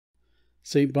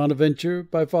St. Bonaventure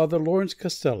by Father Laurence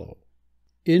Costelloe.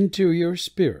 Interior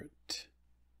Spirit.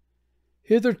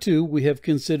 Hitherto we have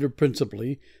considered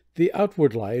principally the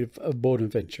outward life of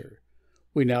Bonaventure.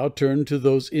 We now turn to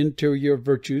those interior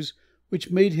virtues which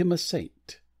made him a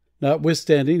saint.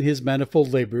 Notwithstanding his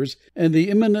manifold labors and the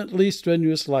eminently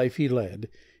strenuous life he led,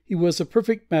 he was a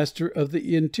perfect master of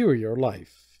the interior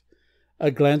life. A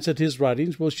glance at his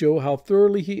writings will show how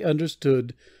thoroughly he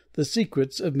understood the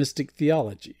secrets of mystic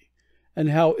theology, and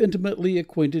how intimately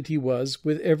acquainted he was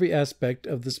with every aspect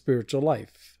of the spiritual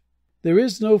life. There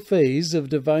is no phase of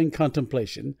divine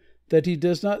contemplation that he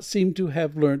does not seem to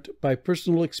have learnt by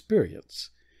personal experience.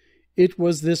 It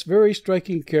was this very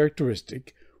striking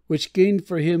characteristic which gained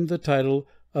for him the title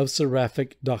of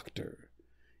Seraphic Doctor.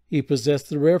 He possessed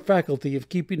the rare faculty of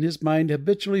keeping his mind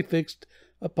habitually fixed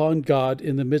upon God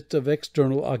in the midst of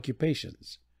external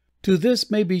occupations. To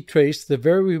this may be traced the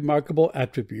very remarkable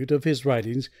attribute of his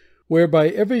writings, whereby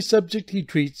every subject he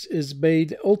treats is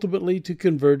made ultimately to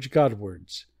converge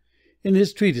Godwards. In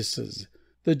his treatises,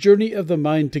 The Journey of the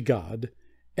Mind to God,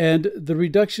 and The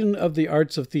Reduction of the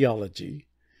Arts of Theology,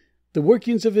 the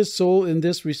workings of his soul in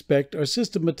this respect are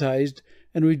systematized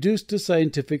and reduced to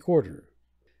scientific order.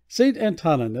 St.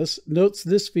 Antoninus notes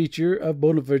this feature of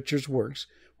Bonaventure's works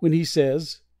when he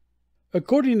says,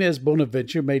 "According as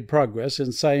Bonaventure made progress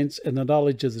in science and the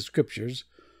knowledge of the Scriptures,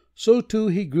 so too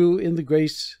he grew in the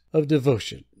grace of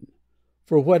devotion.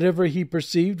 For whatever he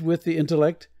perceived with the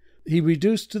intellect, he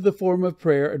reduced to the form of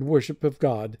prayer and worship of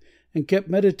God, and kept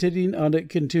meditating on it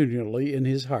continually in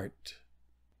his heart."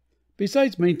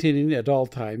 Besides maintaining at all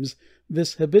times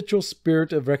this habitual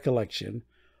spirit of recollection,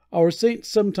 our saint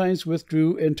sometimes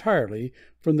withdrew entirely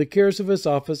from the cares of his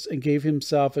office and gave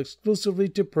himself exclusively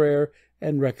to prayer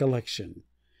and recollection.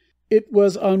 It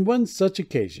was on one such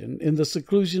occasion, in the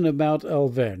seclusion of Mount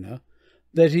Alverna,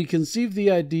 that he conceived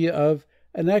the idea of,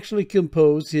 and actually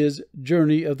composed, his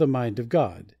Journey of the Mind of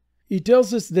God. He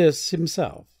tells us this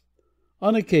himself.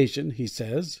 On occasion, he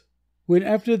says, "when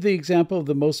after the example of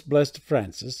the most blessed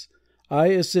Francis, I,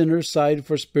 a sinner, sighed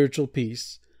for spiritual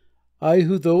peace, I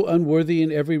who, though unworthy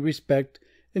in every respect,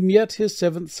 am yet his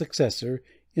seventh successor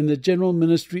in the general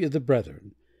ministry of the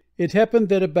brethren, it happened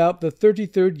that about the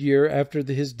 33rd year after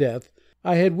his death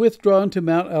I had withdrawn to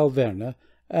Mount Alverna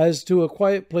as to a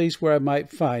quiet place where I might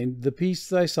find the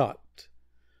peace I sought.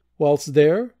 Whilst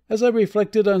there, as I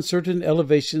reflected on certain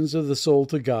elevations of the soul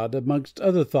to God, amongst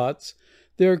other thoughts,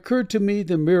 there occurred to me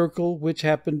the miracle which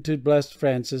happened to blessed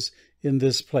Francis in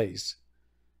this place,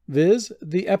 viz.,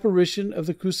 the apparition of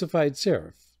the crucified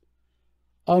seraph.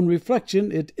 On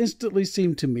reflection, it instantly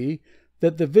seemed to me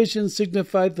that the vision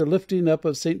signified the lifting up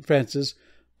of St. Francis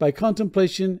by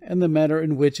contemplation and the manner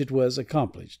in which it was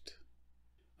accomplished."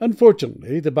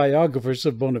 Unfortunately, the biographers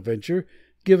of Bonaventure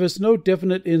give us no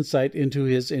definite insight into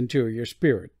his interior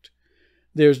spirit.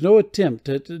 There is no attempt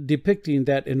at depicting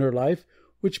that inner life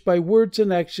which by words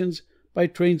and actions, by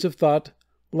trains of thought,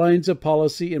 lines of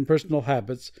policy, and personal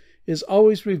habits, is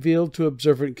always revealed to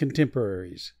observant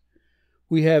contemporaries.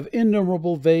 We have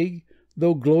innumerable vague,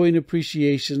 though glowing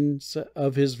appreciations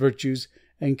of his virtues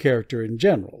and character in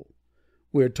general.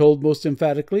 We are told most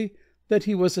emphatically that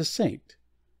he was a saint,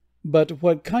 but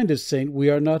what kind of saint we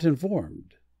are not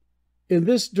informed. In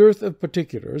this dearth of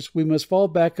particulars we must fall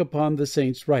back upon the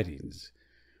saint's writings.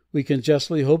 We can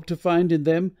justly hope to find in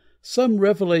them some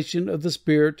revelation of the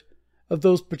spirit of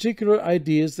those particular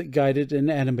ideas that guided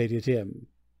and animated him.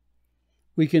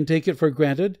 We can take it for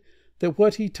granted that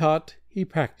what he taught he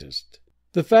practiced.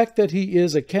 The fact that he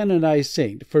is a canonized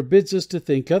saint forbids us to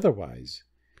think otherwise.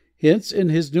 Hence, in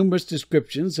his numerous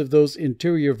descriptions of those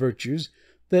interior virtues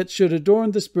that should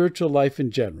adorn the spiritual life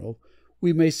in general,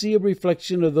 we may see a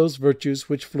reflection of those virtues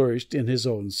which flourished in his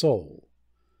own soul.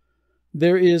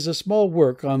 There is a small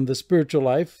work on the spiritual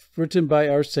life written by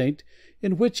our saint,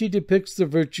 in which he depicts the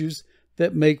virtues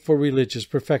that make for religious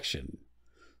perfection.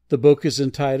 The book is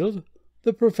entitled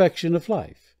The Perfection of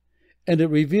Life, and it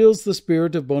reveals the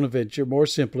spirit of Bonaventure more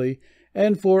simply,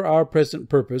 and for our present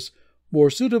purpose more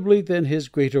suitably than his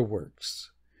greater works.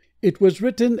 It was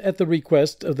written at the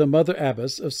request of the Mother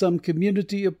Abbess of some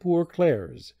community of Poor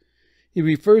Clares. He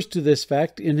refers to this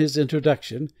fact in his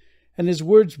introduction, and his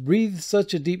words breathe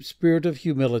such a deep spirit of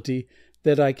humility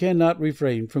that I cannot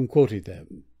refrain from quoting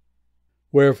them.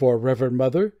 "Wherefore, Reverend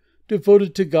Mother,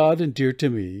 devoted to God and dear to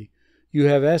me, you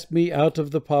have asked me out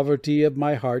of the poverty of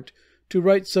my heart to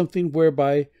write something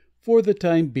whereby, for the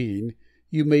time being,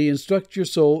 you may instruct your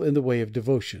soul in the way of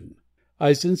devotion.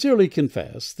 I sincerely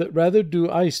confess that rather do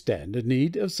I stand in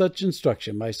need of such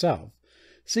instruction myself,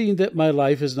 seeing that my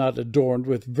life is not adorned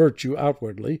with virtue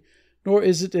outwardly, nor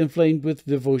is it inflamed with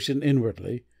devotion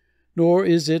inwardly, nor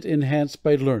is it enhanced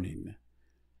by learning.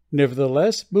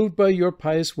 Nevertheless, moved by your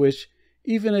pious wish,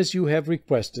 even as you have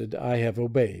requested, I have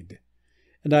obeyed.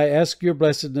 And I ask your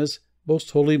blessedness,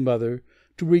 most Holy Mother,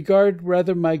 to regard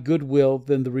rather my good will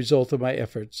than the result of my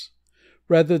efforts,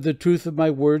 rather the truth of my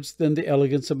words than the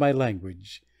elegance of my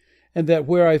language, and that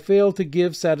where I fail to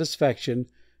give satisfaction,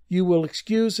 you will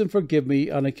excuse and forgive me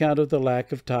on account of the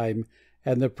lack of time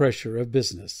and the pressure of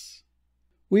business.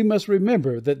 We must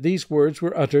remember that these words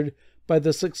were uttered by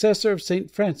the successor of St.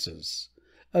 Francis,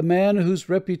 a man whose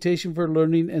reputation for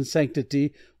learning and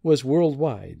sanctity was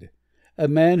worldwide, a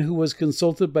man who was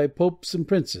consulted by popes and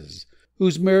princes,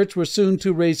 whose merits were soon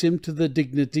to raise him to the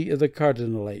dignity of the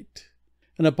cardinalate,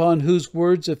 and upon whose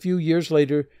words a few years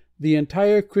later the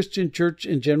entire Christian Church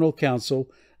and General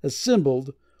Council,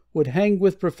 assembled, would hang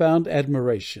with profound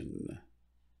admiration.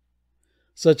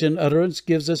 Such an utterance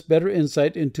gives us better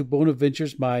insight into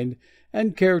Bonaventure's mind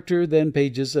and character than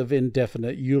pages of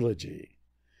indefinite eulogy.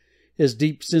 His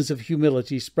deep sense of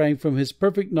humility sprang from his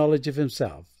perfect knowledge of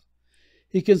himself.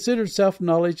 He considered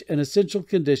self-knowledge an essential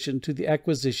condition to the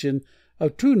acquisition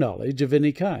of true knowledge of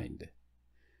any kind.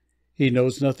 He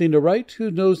knows nothing aright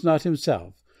who knows not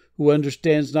himself, who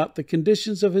understands not the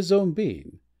conditions of his own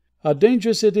being. How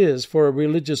dangerous it is for a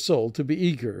religious soul to be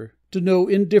eager to know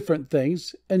indifferent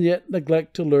things, and yet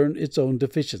neglect to learn its own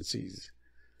deficiencies.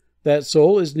 That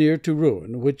soul is near to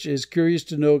ruin, which is curious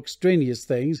to know extraneous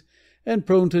things, and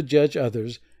prone to judge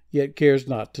others, yet cares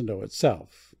not to know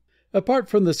itself. Apart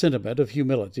from the sentiment of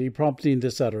humility prompting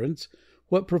this utterance,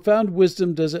 what profound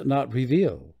wisdom does it not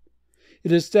reveal?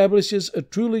 It establishes a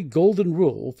truly golden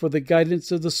rule for the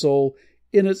guidance of the soul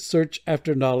in its search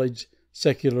after knowledge,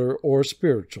 secular or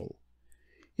spiritual.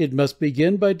 It must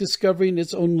begin by discovering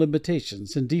its own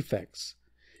limitations and defects.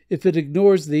 If it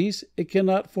ignores these, it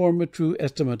cannot form a true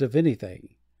estimate of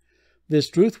anything. This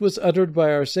truth was uttered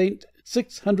by our saint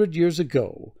 600 years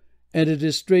ago, and it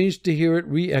is strange to hear it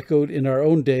re-echoed in our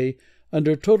own day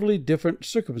under totally different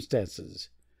circumstances.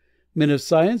 Men of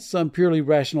science, on purely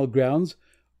rational grounds,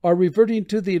 are reverting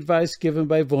to the advice given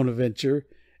by Bonaventure,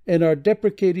 and are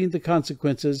deprecating the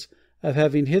consequences of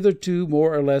having hitherto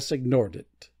more or less ignored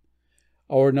it.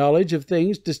 Our knowledge of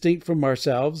things distinct from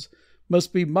ourselves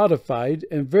must be modified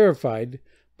and verified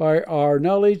by our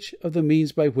knowledge of the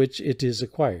means by which it is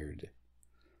acquired.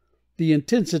 The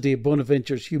intensity of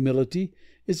Bonaventure's humility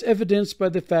is evidenced by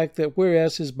the fact that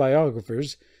whereas his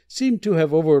biographers seem to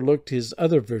have overlooked his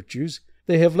other virtues,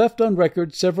 they have left on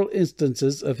record several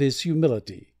instances of his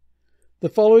humility. The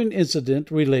following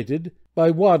incident related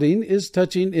by Wadding is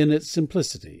touching in its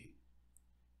simplicity.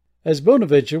 As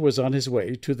Bonaventure was on his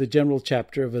way to the general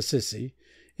chapter of Assisi,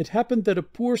 it happened that a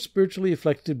poor spiritually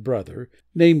afflicted brother,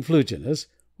 named Fluginus,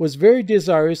 was very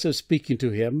desirous of speaking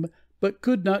to him, but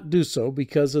could not do so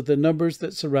because of the numbers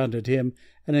that surrounded him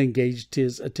and engaged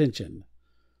his attention.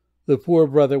 The poor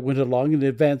brother went along in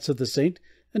advance of the saint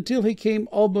until he came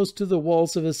almost to the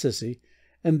walls of Assisi,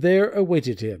 and there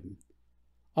awaited him.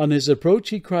 On his approach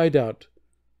he cried out,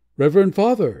 "Reverend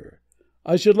Father,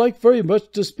 I should like very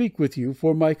much to speak with you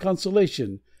for my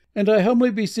consolation, and I humbly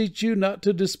beseech you not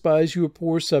to despise your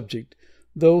poor subject,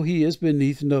 though he is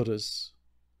beneath notice."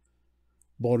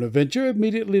 Bonaventure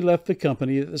immediately left the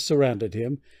company that surrounded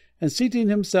him, and seating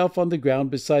himself on the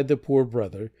ground beside the poor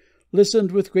brother,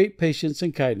 listened with great patience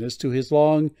and kindness to his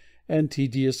long and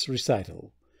tedious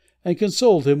recital, and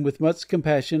consoled him with much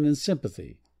compassion and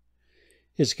sympathy.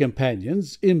 His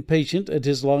companions, impatient at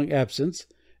his long absence,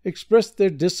 expressed their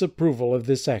disapproval of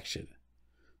this action.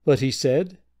 But he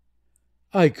said,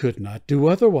 "I could not do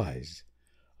otherwise.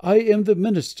 I am the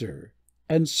minister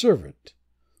and servant,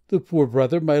 the poor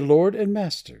brother my lord and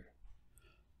master."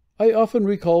 I often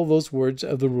recall those words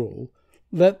of the rule,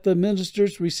 "Let the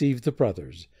ministers receive the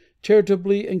brothers,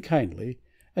 charitably and kindly,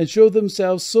 and show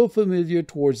themselves so familiar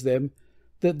towards them,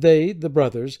 that they, the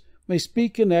brothers, may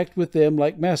speak and act with them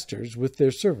like masters with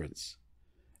their servants.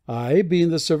 I, being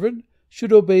the servant,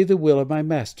 should obey the will of my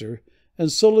master, and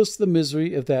solace the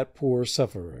misery of that poor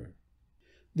sufferer."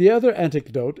 The other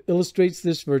anecdote illustrates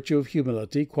this virtue of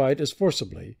humility quite as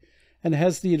forcibly, and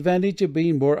has the advantage of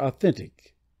being more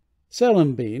authentic.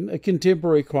 Salembene, a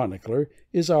contemporary chronicler,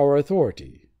 is our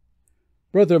authority.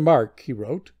 "Brother Mark," he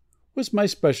wrote, "was my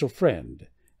special friend,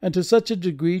 and to such a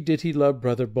degree did he love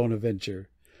Brother Bonaventure,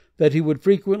 that he would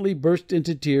frequently burst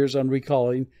into tears on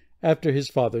recalling, after his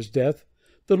father's death,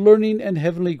 the learning and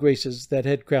heavenly graces that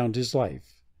had crowned his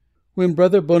life. When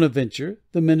Brother Bonaventure,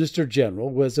 the minister general,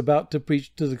 was about to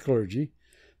preach to the clergy,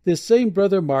 this same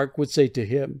Brother Mark would say to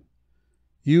him,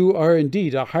 'You are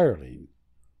indeed a hireling,'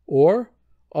 or,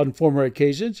 on former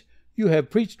occasions, 'You have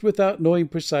preached without knowing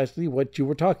precisely what you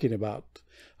were talking about.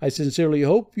 I sincerely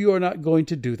hope you are not going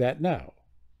to do that now."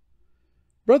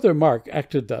 Brother Mark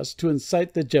acted thus to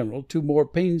incite the General to more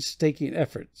painstaking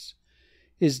efforts.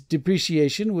 His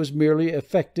depreciation was merely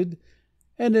affected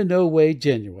and in no way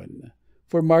genuine,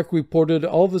 for Mark reported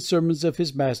all the sermons of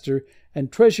his master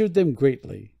and treasured them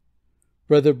greatly.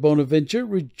 Brother Bonaventure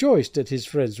rejoiced at his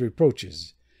friend's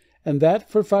reproaches, and that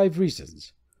for 5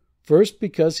 reasons. First,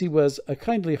 because he was a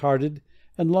kindly-hearted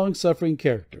and long-suffering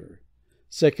character.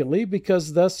 Secondly,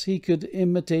 because thus he could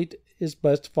imitate his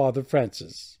blessed Father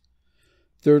Francis.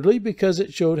 Thirdly, because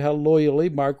it showed how loyally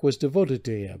Mark was devoted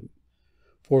to him.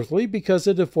 Fourthly, because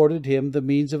it afforded him the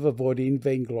means of avoiding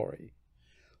vainglory.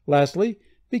 Lastly,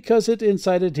 because it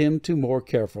incited him to more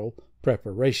careful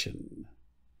preparation.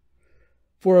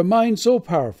 For a mind so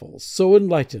powerful, so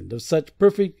enlightened, of such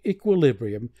perfect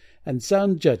equilibrium and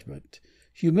sound judgment,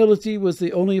 humility was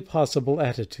the only possible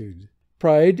attitude.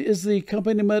 Pride is the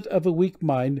accompaniment of a weak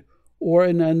mind or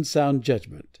an unsound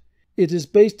judgment. It is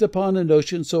based upon a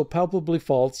notion so palpably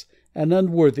false and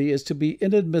unworthy as to be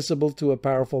inadmissible to a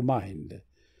powerful mind.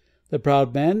 The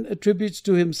proud man attributes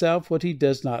to himself what he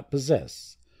does not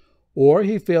possess, or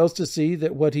he fails to see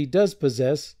that what he does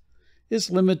possess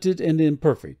is limited and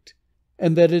imperfect,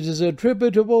 and that it is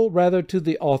attributable rather to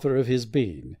the author of his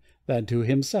being than to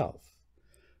himself.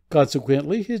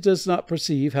 Consequently, he does not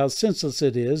perceive how senseless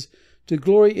it is to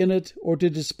glory in it or to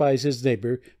despise his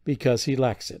neighbor because he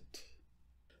lacks it.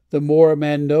 The more a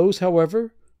man knows,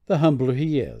 however, the humbler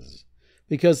he is,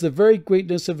 because the very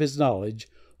greatness of his knowledge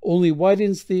only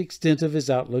widens the extent of his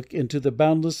outlook into the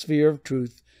boundless sphere of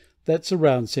truth that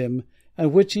surrounds him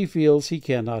and which he feels he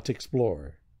cannot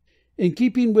explore. In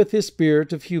keeping with his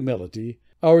spirit of humility,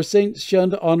 our saint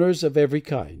shunned honors of every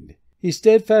kind. He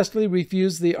steadfastly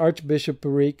refused the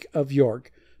archbishopric of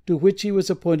York, to which he was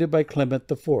appointed by Clement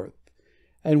IV.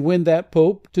 And when that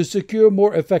pope, to secure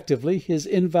more effectively his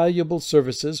invaluable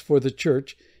services for the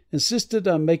Church, insisted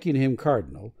on making him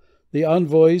cardinal, the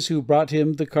envoys who brought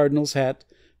him the cardinal's hat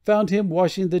found him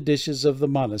washing the dishes of the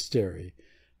monastery,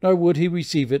 nor would he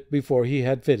receive it before he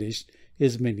had finished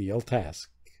his menial task.